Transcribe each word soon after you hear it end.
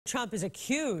Trump is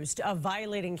accused of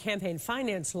violating campaign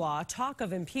finance law. Talk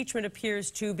of impeachment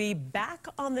appears to be back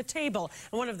on the table.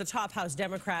 And one of the top House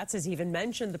Democrats has even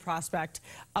mentioned the prospect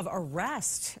of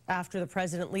arrest after the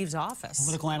president leaves office.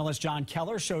 Political analyst John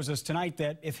Keller shows us tonight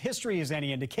that if history is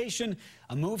any indication,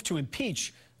 a move to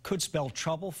impeach could spell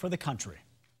trouble for the country.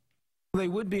 They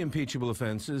would be impeachable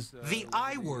offenses. The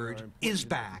I word is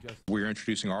back. We're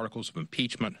introducing articles of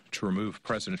impeachment to remove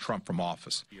President Trump from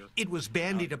office. It was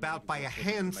bandied about by a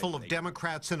handful of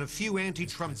Democrats and a few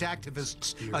anti-Trump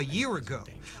activists a year ago,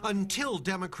 until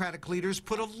Democratic leaders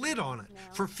put a lid on it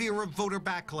for fear of voter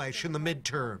backlash in the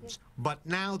midterms. But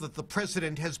now that the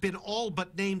president has been all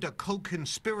but named a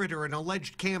co-conspirator in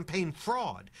alleged campaign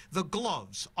fraud, the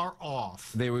gloves are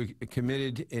off. They were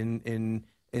committed in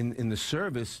the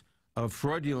service of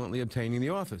fraudulently obtaining the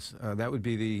office. That would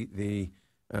be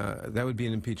that would be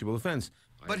an impeachable offense.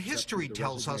 But history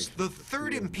tells us the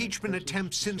third impeachment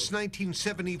attempt since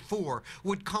 1974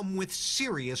 would come with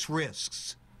serious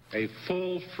risks. A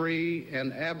full, free,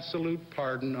 and absolute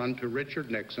pardon unto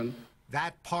Richard Nixon.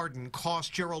 That pardon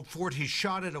cost Gerald Ford his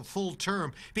shot at a full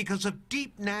term because of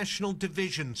deep national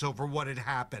divisions over what had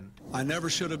happened. I never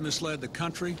should have misled the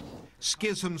country.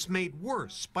 Schisms made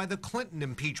worse by the Clinton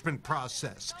impeachment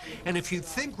process. And if you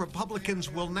think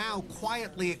Republicans will now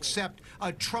quietly accept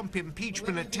a Trump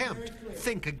impeachment attempt,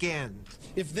 think again.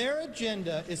 If their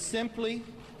agenda is simply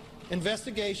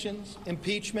investigations,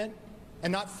 impeachment,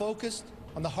 and not focused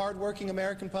on the hardworking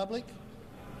American public,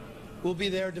 we'll be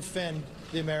there to defend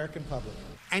the American public.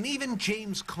 And even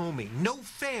James Comey, no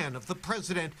fan of the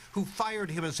president who fired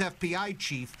him as FBI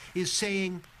chief, is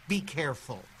saying, be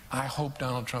careful. I hope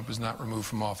Donald Trump is not removed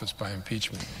from office by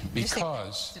impeachment,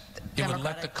 because it would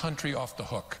let the country off the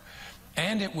hook.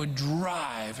 And it would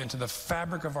drive into the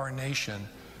fabric of our nation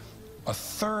a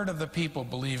third of the people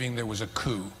believing there was a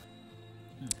coup.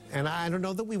 And I don't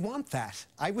know that we want that.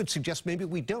 I would suggest maybe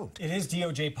we don't. It is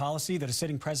DOJ policy that a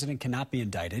sitting president cannot be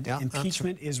indicted. Yeah,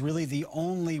 impeachment is really the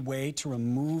only way to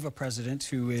remove a president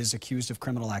who is accused of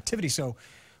criminal activity. So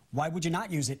why would you not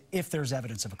use it if there's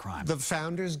evidence of a crime? The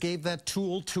founders gave that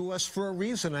tool to us for a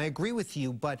reason. I agree with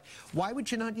you, but why would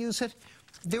you not use it?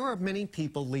 There are many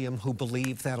people, Liam, who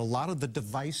believe that a lot of the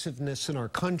divisiveness in our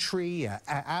country,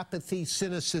 apathy,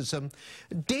 cynicism,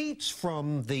 dates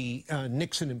from the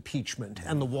Nixon impeachment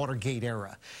and the Watergate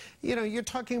era. You know, you're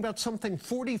talking about something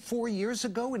 44 years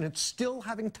ago, and it's still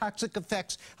having toxic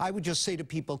effects. I would just say to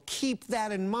people, keep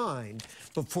that in mind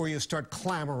before you start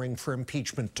clamoring for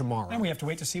impeachment tomorrow. And we have to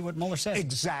wait to see what Mueller says.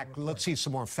 Exactly. Let's see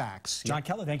some more facts. John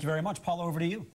Keller, thank you very much. Paula, over to you.